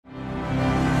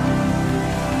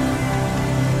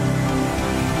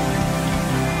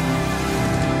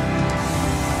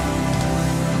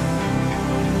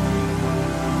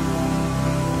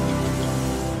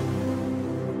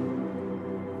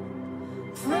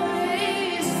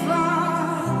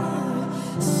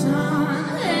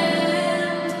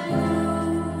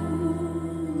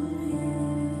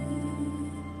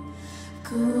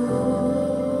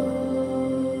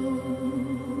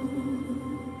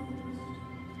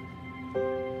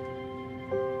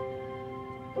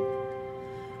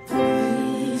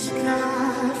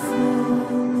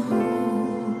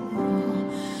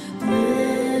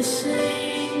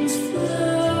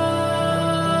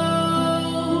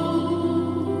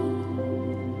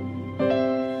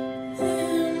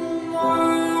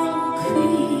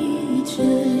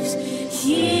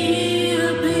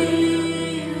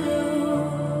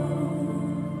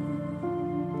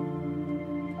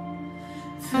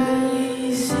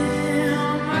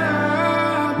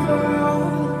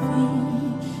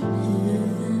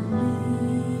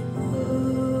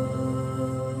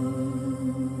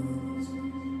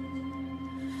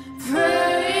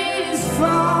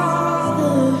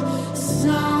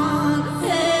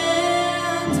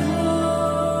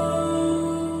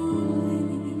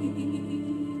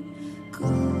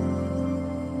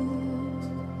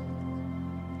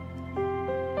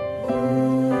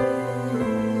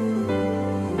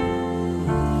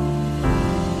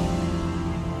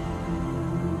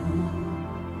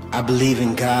I believe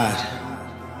in God,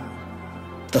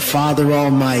 the Father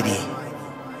Almighty,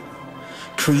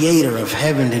 creator of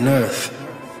heaven and earth.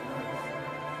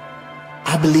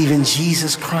 I believe in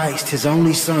Jesus Christ, his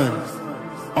only Son,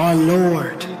 our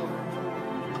Lord,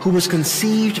 who was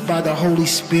conceived by the Holy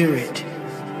Spirit,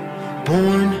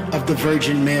 born of the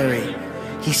Virgin Mary.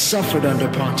 He suffered under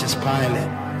Pontius Pilate,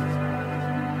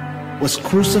 was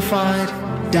crucified,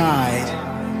 died,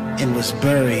 and was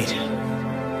buried.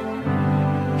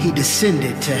 He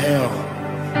descended to hell.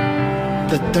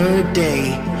 The third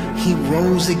day, he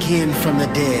rose again from the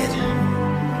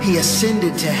dead. He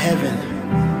ascended to heaven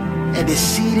and is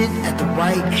seated at the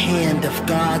right hand of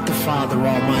God the Father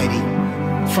Almighty.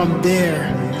 From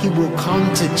there, he will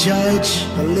come to judge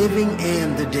the living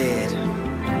and the dead.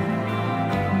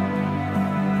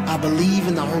 I believe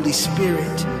in the Holy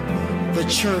Spirit, the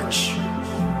church,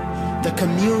 the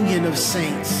communion of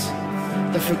saints,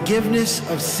 the forgiveness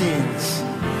of sins,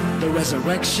 the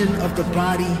resurrection of the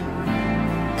body,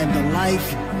 and the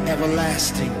life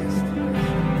everlasting.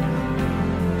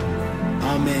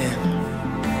 Amen.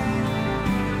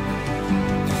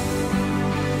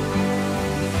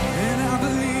 And I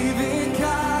believe in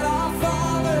God our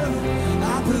Father,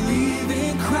 I believe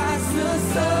in Christ the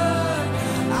Son,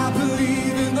 I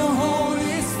believe in the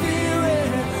Holy Spirit,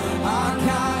 our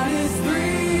God is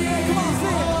three in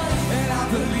one. And I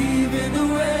believe in the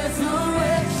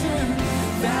resurrection,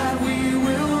 that we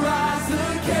will rise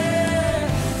again.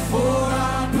 For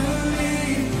I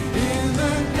believe in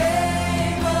the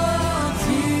name of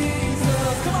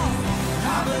Jesus. Come on.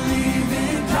 I believe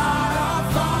in God our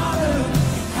Father,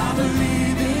 I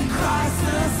believe in Christ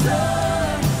the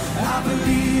Son, I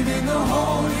believe in the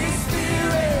Holy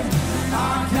Spirit,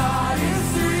 our God is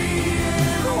three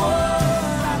in one.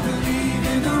 I believe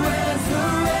in the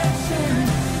resurrection,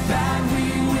 that we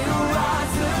will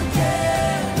rise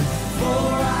again.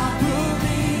 For I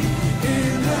believe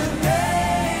in the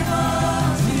name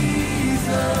of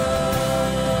Jesus.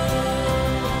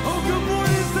 Oh, good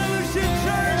morning, Fellowship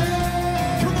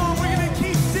Church. Come on, we're going to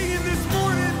keep singing this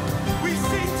morning. We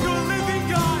sing to a living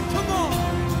God. Come on.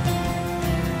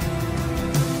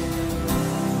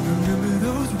 Remember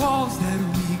those walls that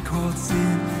we called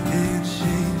sin and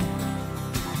shame?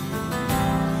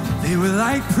 They were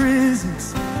like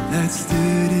prisons that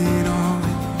stood in our way.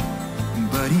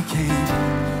 But he came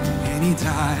and he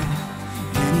died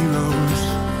and he rose.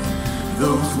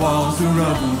 Those walls are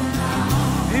rubble.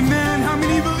 Amen. How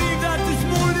many believe that this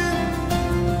morning?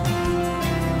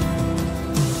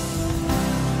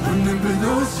 Remember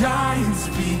those giants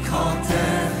we called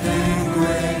death and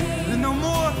grave. And no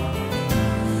more.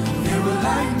 They were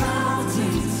like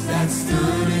mountains that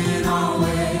stood in our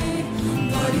way.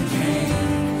 But he came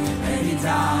and he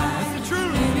died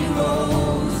and he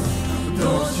rose.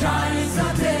 Those giants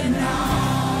are dead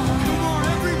now. Come on,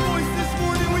 every voice this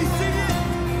morning we sing it.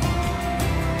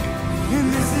 And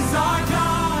this is our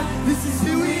God, this is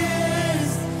who he is.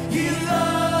 He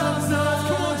loves us.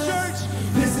 Come on, church.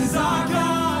 This is our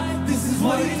God, this is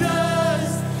what he does.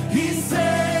 He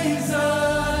saves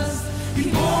us. He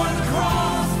bore the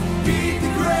cross, beat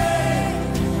the grave.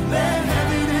 Let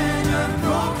heaven and earth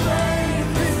proclaim.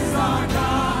 This is our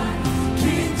God,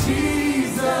 King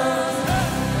Jesus.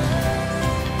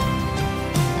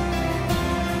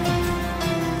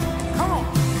 Come on.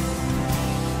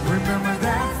 Remember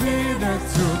that fear that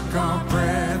took our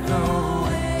breath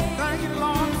away. Thank you,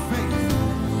 Lord,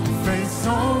 faith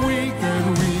so weak that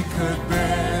we could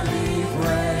barely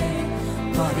pray.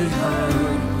 But it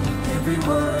heard every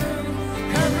word,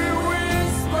 every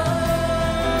whisper.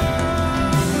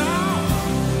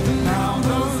 Now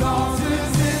those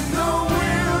altars in the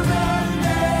wilderness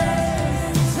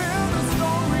tell the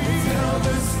story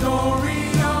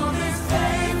of his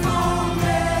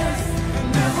faithfulness. And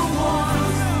never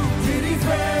once did he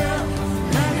fail,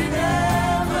 and he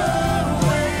never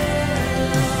will.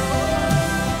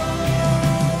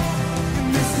 And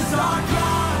this is our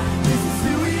God, this is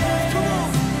who he is.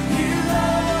 He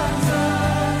loves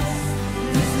us.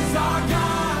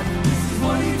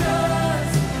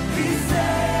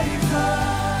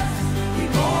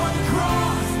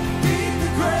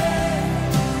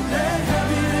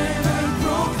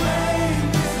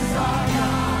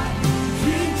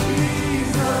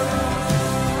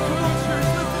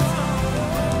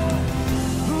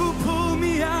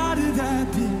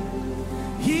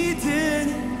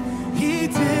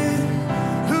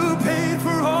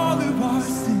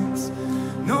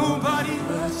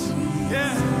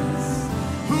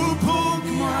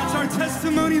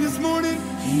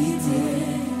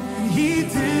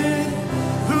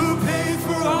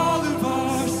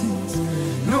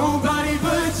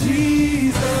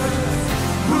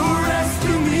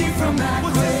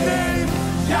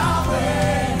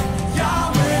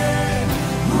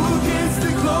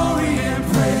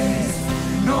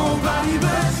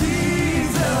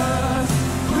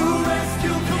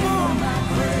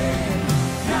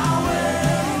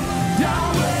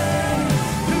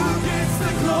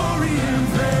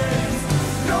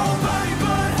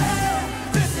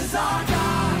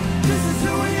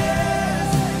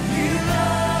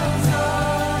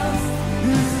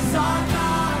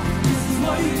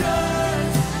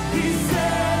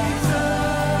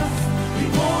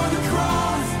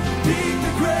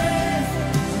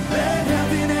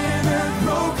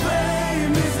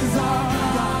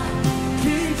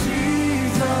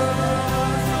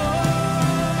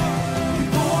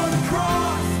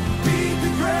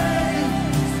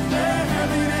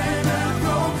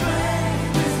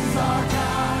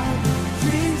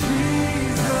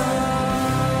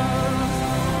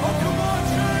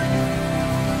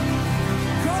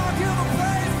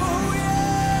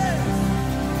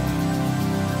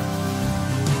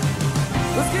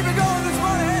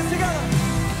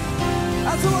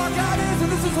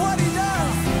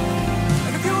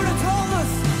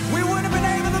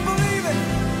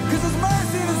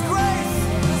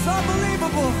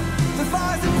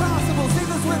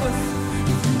 with us.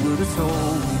 If you would have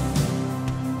told me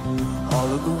all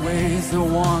of the ways that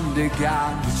one day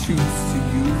God would choose to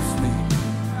use me,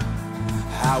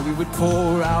 how He would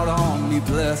pour out on me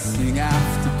blessing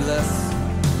after blessing,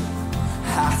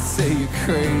 I'd say you're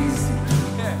crazy.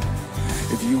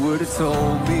 If you would have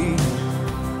told me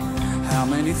how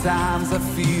many times I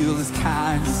feel His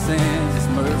kindness and His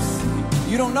mercy,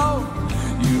 you don't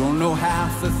know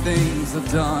half the things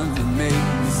I've done to make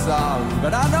me sorry.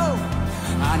 But I know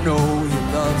He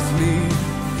loves me.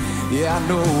 Yeah, I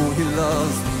know He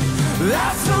loves me.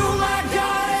 That's who my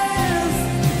God is.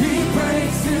 He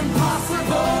breaks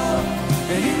impossible,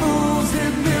 and He moves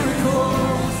in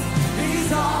miracles.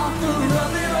 He's author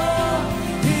of it all.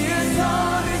 He is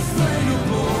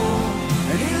unexplainable,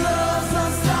 and He loves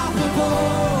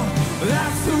unstoppable.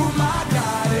 That's who my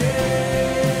God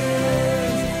is.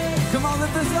 Come on,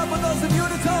 lift this up with those of you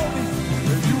that told me.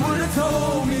 If you would have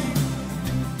told me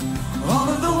all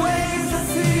of the ways I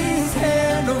see His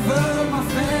hand over my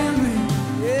family,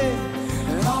 yeah,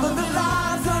 and all of the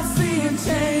lives I see Him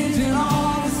changing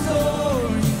all the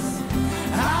stories,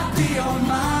 I'd be on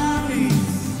my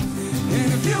knees. And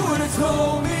if you would have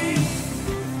told me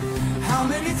how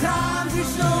many times He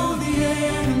showed the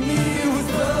enemy was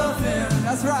bluffing,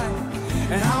 that's right,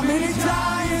 and how many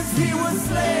giants He would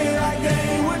slay like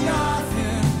they were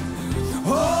nothing,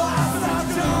 oh, I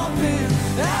stopped jumping.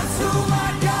 That's who my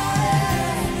God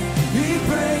is. He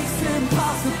breaks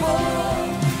impossible,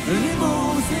 and He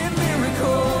moves in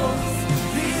miracles.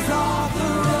 He's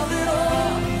author of it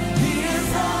all. He is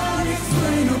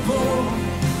unexplainable,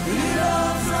 and He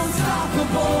loves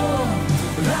unstoppable.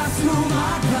 That's who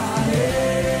my God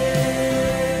is.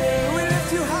 We lift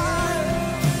you higher,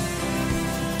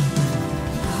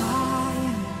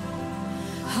 higher,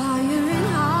 higher and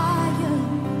higher,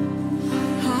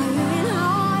 higher and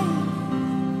higher.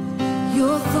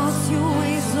 Your thoughts, your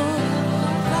ways, oh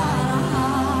God, are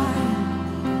higher,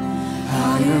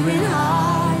 higher and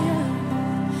higher,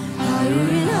 higher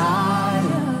and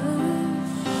higher.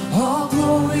 All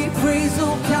glory, praise,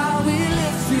 oh God, we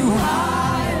lift you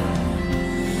higher,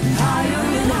 higher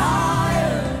and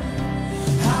higher,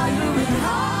 higher and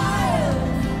higher.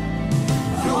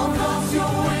 Your thoughts,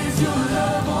 your ways, your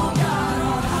love, oh God,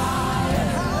 are higher,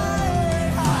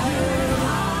 higher and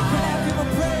higher. Can I give a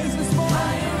praise this morning?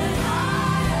 Higher and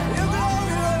higher. Your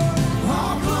glory,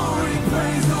 all glory,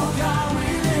 praise, oh God, we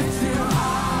lift you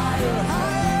higher,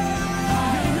 higher,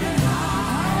 higher and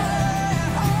higher,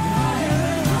 higher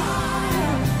and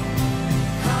higher,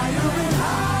 higher and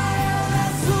higher.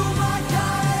 That's who my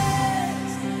God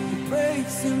is. He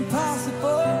breaks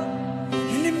impossible,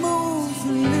 and He moves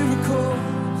in miracles.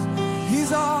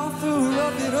 He's author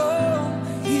of it all.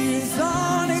 He is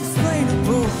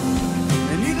unexplainable,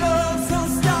 and He loves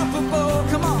unstoppable.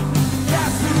 Come on,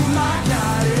 that's who my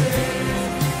God is.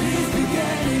 He's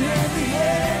beginning and the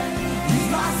end. He's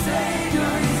my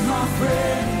Savior, He's my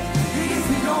friend. He's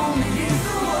the only, He's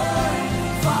the one.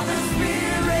 Father,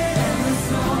 Spirit, and the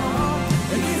Son,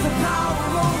 and He's the power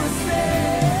over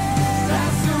sin.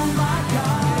 That's who my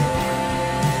God is.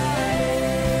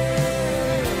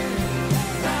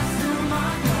 That's who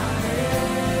my God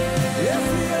is. Yes,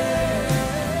 He is.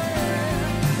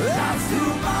 That's who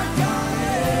my God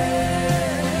is.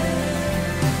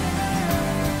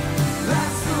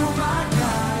 That's who my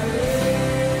God is.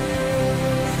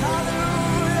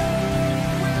 Hallelujah.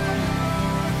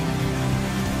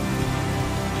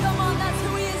 Come on, that's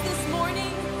who He is this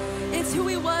morning. It's who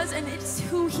He was, and it's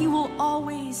who He will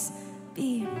always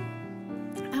be.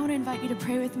 I want to invite you to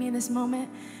pray with me in this moment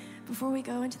before we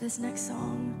go into this next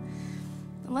song.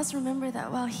 And let's remember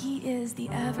that while He is the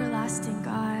everlasting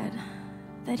God,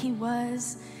 that He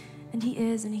was, and He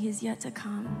is, and He is yet to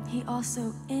come, He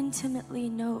also intimately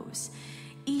knows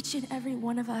each and every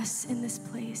one of us in this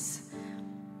place.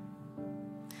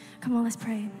 Come on, let's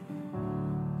pray.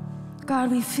 God,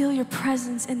 we feel Your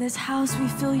presence in this house. We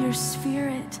feel Your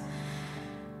Spirit.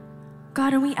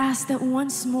 God, and we ask that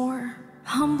once more,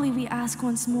 humbly we ask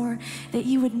once more, that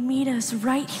You would meet us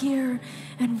right here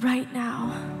and right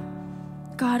now.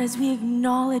 God, as we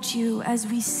acknowledge You, as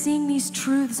we sing these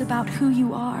truths about who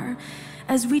You are,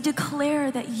 as we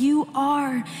declare that You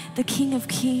are the King of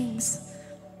Kings,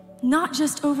 not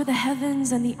just over the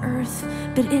heavens and the earth,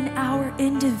 but in our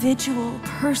individual,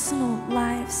 personal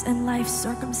lives and life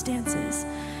circumstances.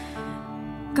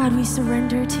 God, we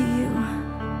surrender to You.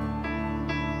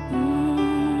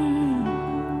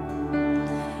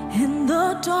 In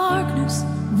the darkness,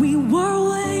 we were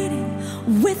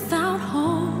waiting without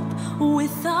hope,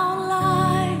 without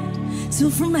light,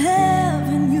 till from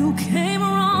heaven You came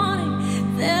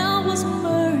running. There was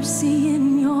mercy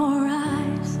in Your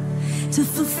eyes. to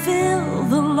fulfill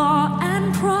the law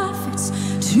and prophets.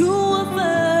 To a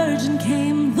virgin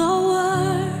came the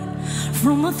word,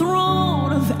 from a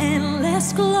throne of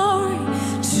endless glory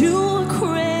to a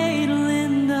cradle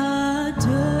in the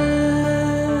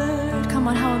dirt. Come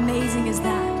on, how amazing is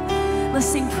that? Let's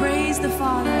sing praise the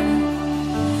Father.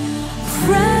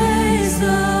 Praise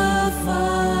the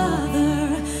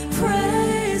Father,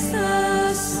 praise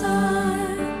the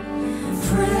Son,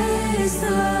 praise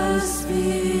the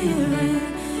Spirit,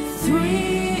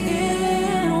 three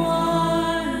in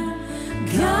one,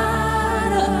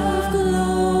 God of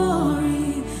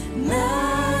glory,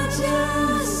 majesty,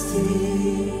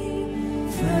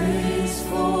 praise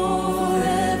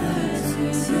forever to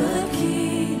the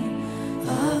King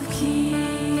of Kings.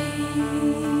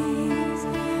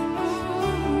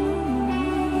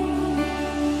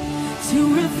 To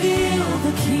reveal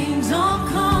the kingdom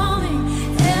coming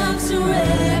and to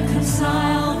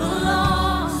reconcile the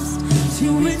lost, to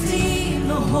redeem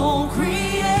the whole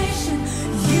creation.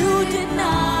 You did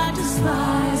not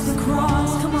despise the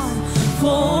cross. Come on.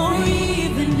 For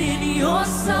even in your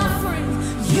suffering,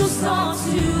 you saw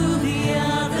to the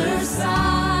other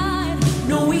side,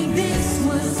 knowing this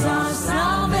was our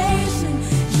salvation.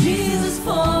 Jesus,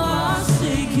 for our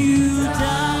sake you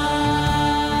died.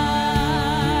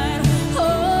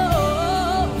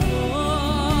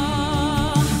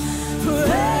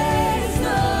 Praise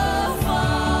the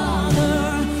Father,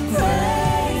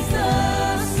 praise the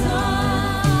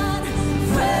Son,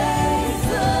 praise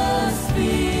the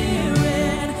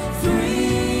Spirit,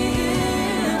 three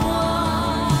in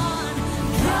one,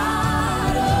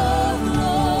 God of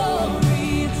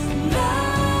glory,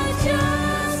 majesty,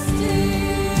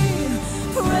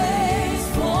 praise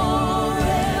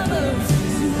forever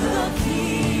to the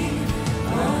King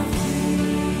of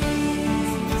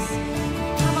Kings.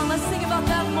 Come on, let's sing about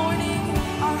that morning,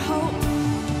 our hope.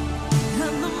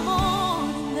 And the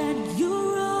morning that you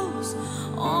rose,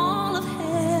 all of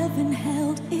heaven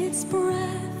held its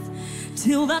breath,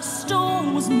 till that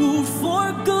stone was moved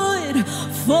for good,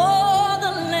 for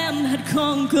the Lamb had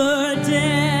conquered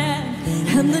death.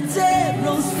 And the dead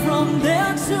rose from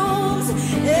their tombs,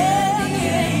 and the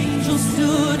angels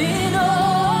stood in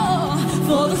awe,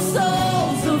 for the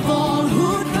souls of all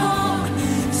who'd come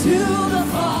to the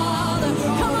Father.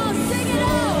 Come on, sing it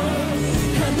out.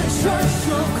 And the church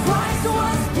of Christ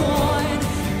was born, and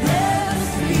the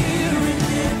Spirit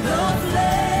lit the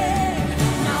flame.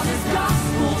 Now this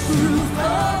gospel truth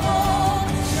of all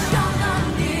shall not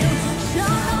dim,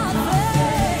 shall not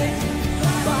fade.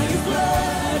 By His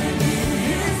blood and in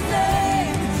His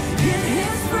name, in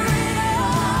His freedom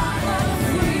I'm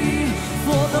free.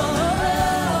 For the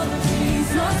love of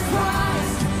Jesus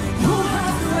Christ, who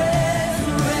has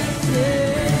resurrected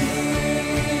me.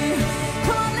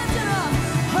 Come on, lift it up.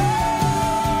 Oh,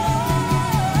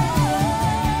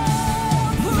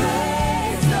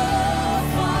 praise the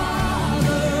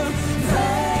Father,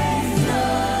 praise the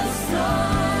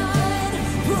Son,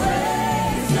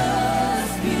 praise the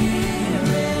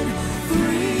Spirit,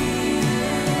 three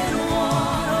in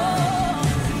one,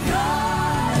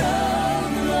 God of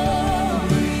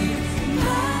glory,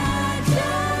 majesty,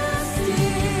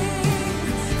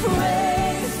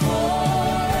 praise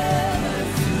forever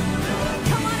to the.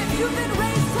 Come on, if you've been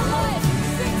raised to life,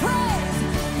 sing praise,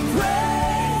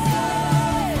 praise,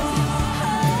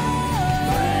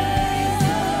 praise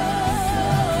the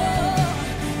Son,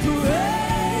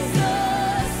 praise the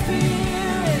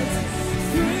Spirit,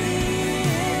 three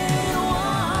in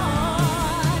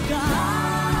one,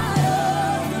 God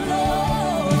of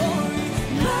glory,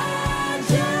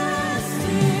 majesty,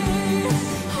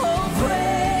 oh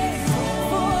praise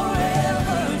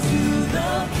forever to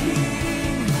the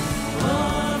King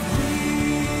of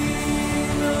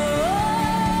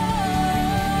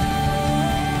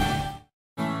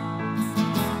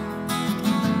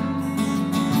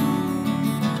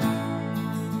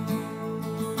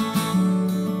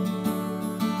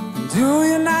Do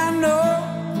you not know,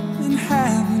 and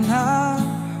have you not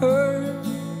heard?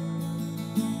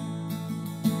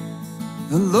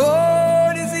 The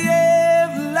Lord is the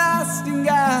everlasting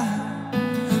God,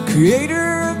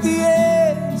 creator of the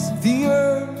ends of the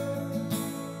earth.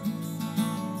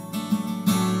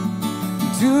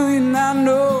 Do you not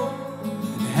know,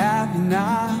 and have you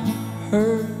not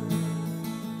heard?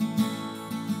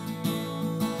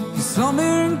 He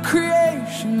summoned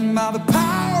creation by the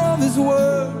power of His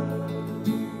word.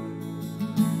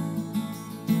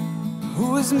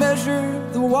 Who has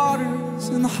measured the waters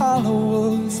in the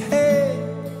hollow of His head?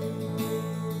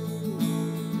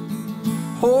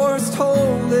 Or has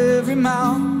told every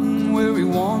mountain where He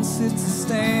wants it to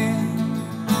stand?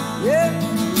 Yeah.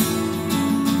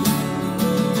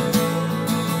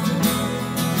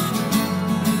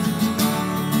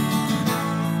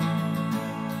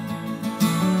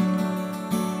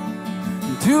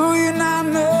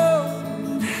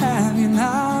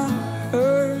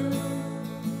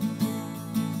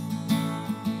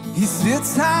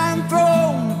 sits high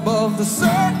enthroned above the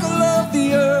circle of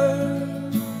the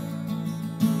earth,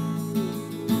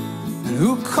 and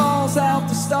who calls out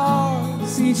the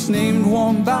stars, each named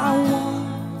one by one,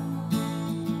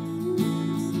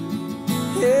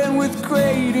 and with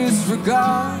greatest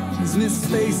regard is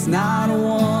misplaced not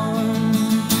one.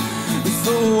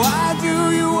 So why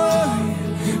do you worry?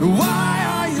 Why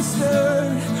are you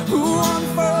stirred? Who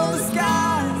unfurled the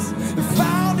skies and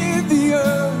founded the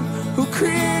earth? Who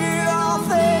created all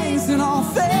things and all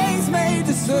things made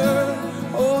to serve?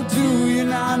 Oh, do you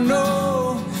not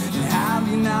know? And have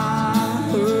you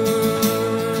not heard?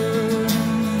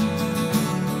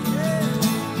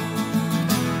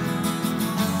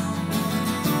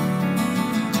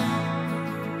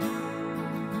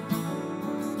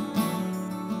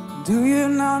 Do you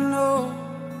not know?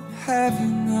 Have you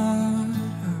not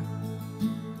heard?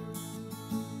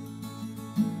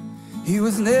 He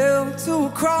was nailed to a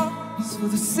cross for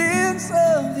the sins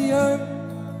of the earth.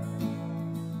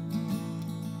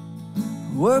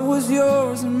 What was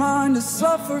yours and mine to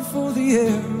suffer for the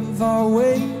air of our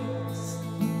ways?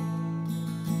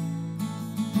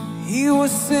 He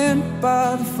was sent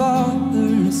by the Father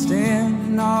to stand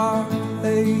in our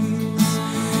place.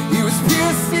 He was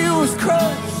pierced, he was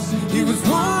crushed, he was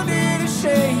wounded and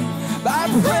shamed. By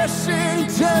oppression and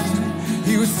judgment,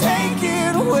 he was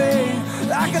taken away.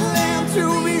 Like a lamb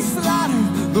to be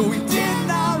slaughtered, though he did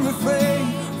not refrain.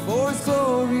 For his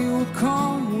glory will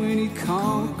come when he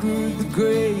conquered the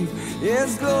grave.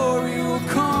 His glory will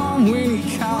come when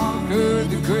he conquered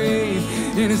the grave.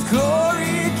 And his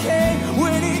glory came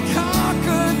when he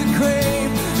conquered the grave.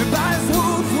 And by his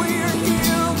wounds we are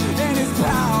healed, and his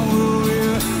power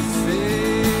will save.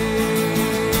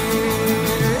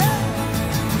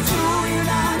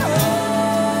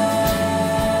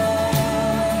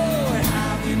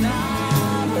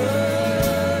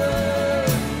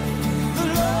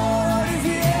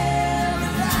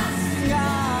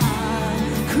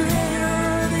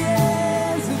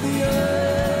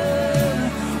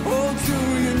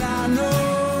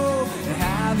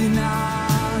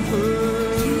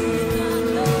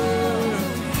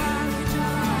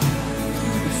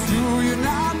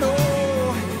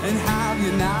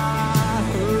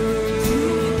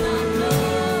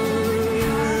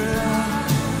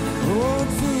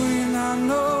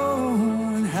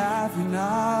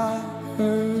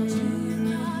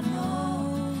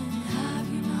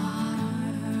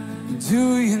 Do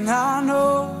you not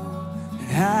know?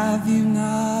 Have you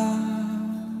not?